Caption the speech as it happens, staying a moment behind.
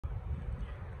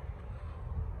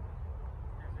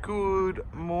Good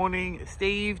morning,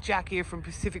 Steve. Jack here from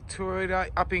Pacific Toyota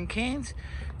up in Cairns.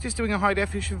 Just doing a high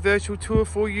definition virtual tour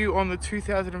for you on the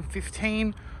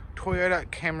 2015 Toyota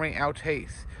Camry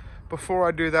Altise. Before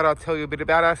I do that, I'll tell you a bit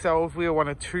about ourselves. We are one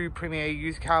of two premier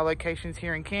used car locations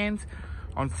here in Cairns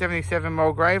on 77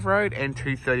 Mulgrave Road and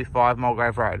 235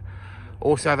 Mulgrave Road.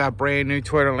 Also have our brand new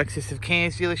Toyota and Lexus of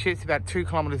Cairns dealerships about 2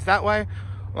 kilometres that way,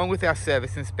 along with our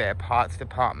service and spare parts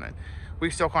department. We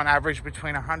stock on average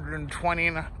between 120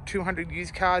 and 200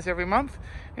 used cars every month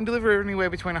and deliver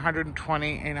anywhere between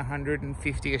 120 and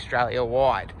 150 Australia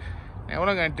wide. Now what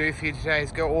I'm going to do for you today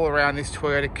is go all around this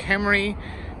Toyota Camry,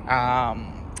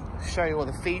 show you all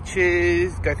the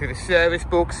features, go through the service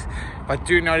books. If I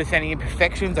do notice any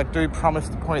imperfections, I do promise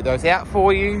to point those out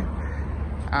for you.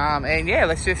 And yeah,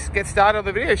 let's just get started on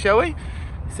the video, shall we?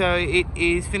 So it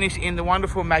is finished in the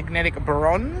wonderful magnetic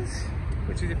bronze,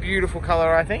 which is a beautiful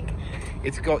color, I think.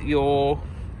 It's got your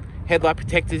headlight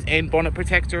protectors and bonnet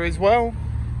protector as well.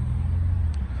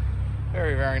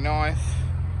 Very, very nice.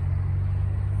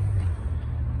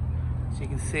 So you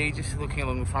can see, just looking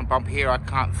along the front bumper here, I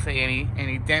can't see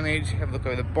any damage. Have a look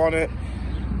over the bonnet.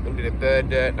 A little bit of bird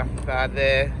dirt, nothing bad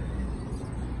there.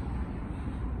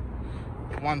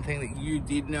 One thing that you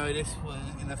did notice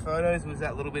in the photos was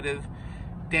that little bit of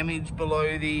damage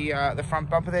below the front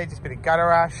bumper there, just a bit of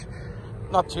gutter ash.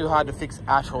 Not too hard to fix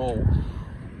at all.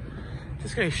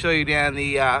 Just going to show you down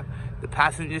the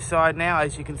passenger side now.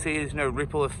 As you can see, there's no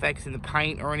ripple effects in the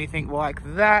paint or anything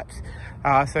like that.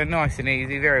 So nice and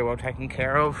easy, very well taken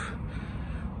care of.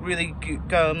 Really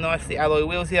go nicely alloy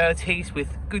wheels, the Altise,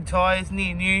 with good tyres,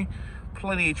 near new.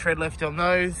 Plenty of tread left on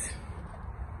those.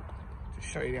 Just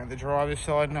show you down the driver's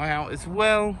side now as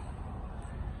well.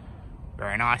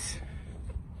 Very nice.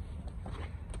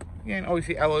 Again,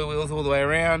 obviously alloy wheels all the way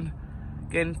around.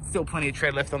 Again, still plenty of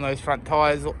tread left on those front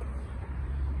tyres.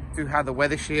 Do have the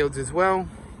weather shields as well.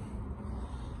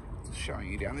 Just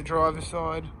showing you down the driver's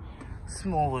side.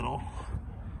 Small little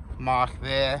mark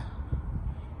there.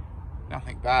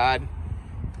 Nothing bad.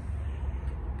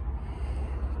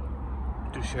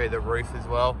 Just show you the roof as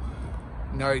well.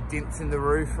 No dents in the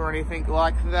roof or anything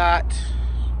like that.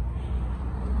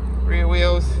 Rear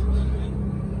wheels.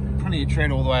 Plenty of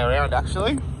tread all the way around,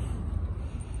 actually.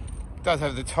 Does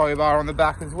have the tow bar on the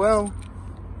back as well.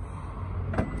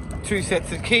 2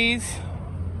 sets of keys,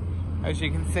 as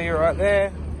you can see right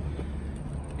there.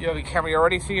 You have a Camry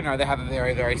already, so you know they have a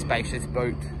very, very spacious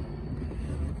boot.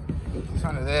 Just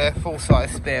under there,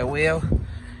 full-size spare wheel.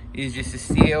 It is just a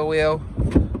steel wheel,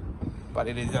 but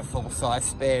it is a full-size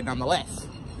spare nonetheless.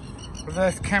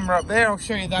 Reverse camera up there, I'll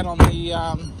show you that on the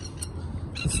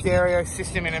stereo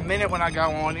system in a minute when I go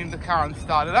on in the car and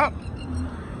start it up.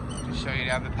 Just show you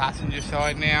down the passenger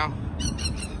side now.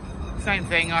 Same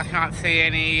thing, I can't see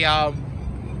any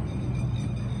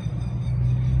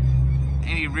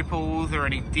ripples or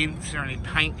any dents or any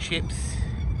paint chips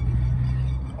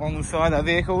on the side of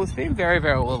the vehicle. It's been very,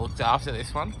 very well looked after,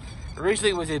 this one.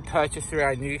 Originally was purchased through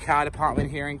our new car department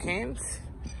here in Cairns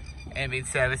and been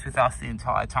serviced with us the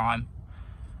entire time.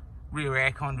 Rear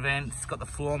aircon vents, it's got the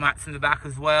floor mats in the back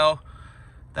as well.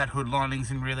 That hood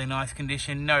lining's in really nice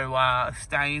condition. No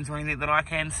stains or anything that I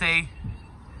can see.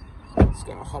 Just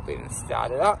gonna hop in and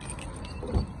start it up.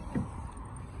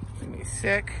 Give me a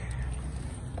sec.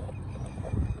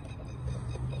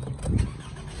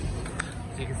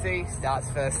 As you can see, starts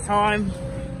first time.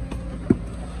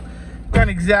 Done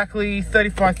exactly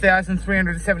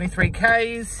 35,373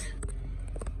 Ks.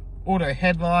 Auto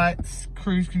headlights,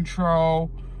 cruise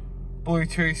control,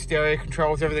 Bluetooth, stereo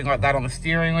controls, everything like that on the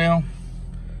steering wheel.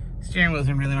 Steering wheel's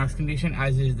in really nice condition,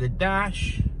 as is the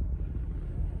dash.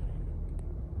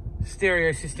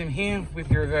 Stereo system here with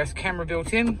your reverse camera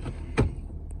built in.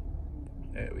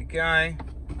 There we go.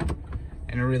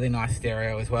 And a really nice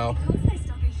stereo as well.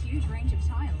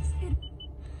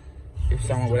 If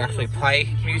someone would actually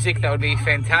play music, that would be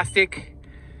fantastic.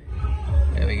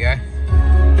 There we go.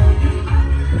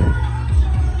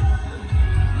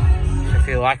 So if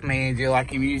you like me and do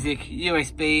like your music,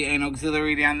 USB and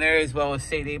auxiliary down there, as well as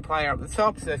CD player up the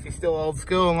top. So if you're still old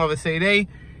school and love a CD,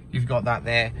 you've got that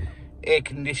there. Air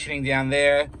conditioning down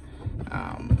there,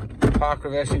 park,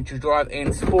 reverse, neutral drive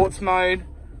and sports mode.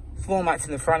 Floor mats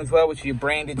in the front as well, which are your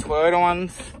branded Toyota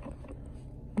ones.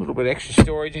 A little bit extra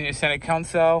storage in your center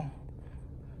console.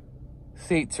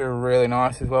 Seats are really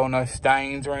nice as well, no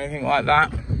stains or anything like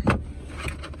that.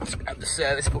 Let's grab the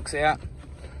service books out.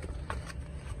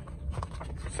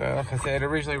 So like I said,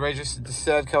 originally registered to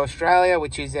Servco Australia,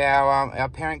 which is our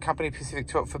parent company, Pacific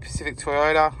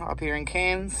Toyota up here in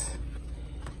Cairns.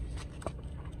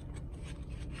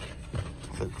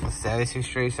 So The service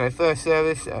history. So first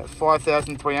service at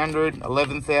 5,300,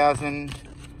 11,000,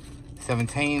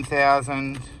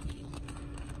 17,000,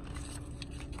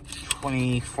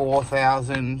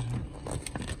 24,000,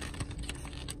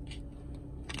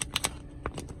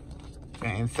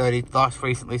 and 30. Last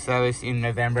recently serviced in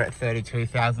November at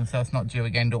 32,000. So it's not due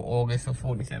again till August, or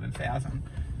 47,000.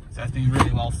 So it's been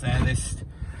really well serviced.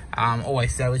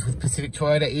 Always serviced with Pacific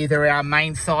Toyota, either our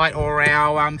main site or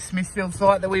our Smithfield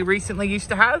site that we recently used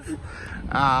to have. What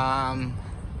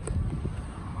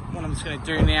I'm just going to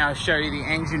do now is show you the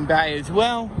engine bay as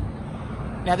well.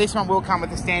 Now this one will come with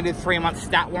the standard 3-month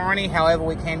stat warranty. However,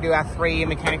 we can do our 3-year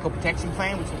mechanical protection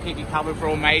plan, which will keep you covered for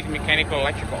all major mechanical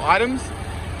electrical items.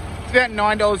 It's about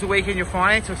 $9 a week in your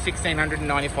finance, or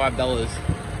 $1,695.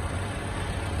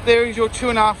 There is your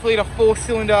 2.5 litre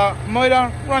 4-cylinder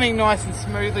motor, running nice and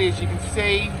smoothly, as you can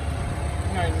see.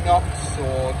 No knocks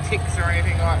or ticks or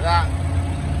anything like that.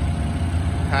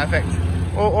 Perfect.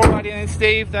 Alrighty then,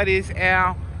 Steve, that is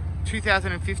our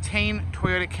 2015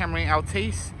 Toyota Camry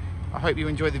Altise. I hope you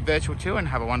enjoy the virtual tour and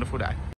have a wonderful day.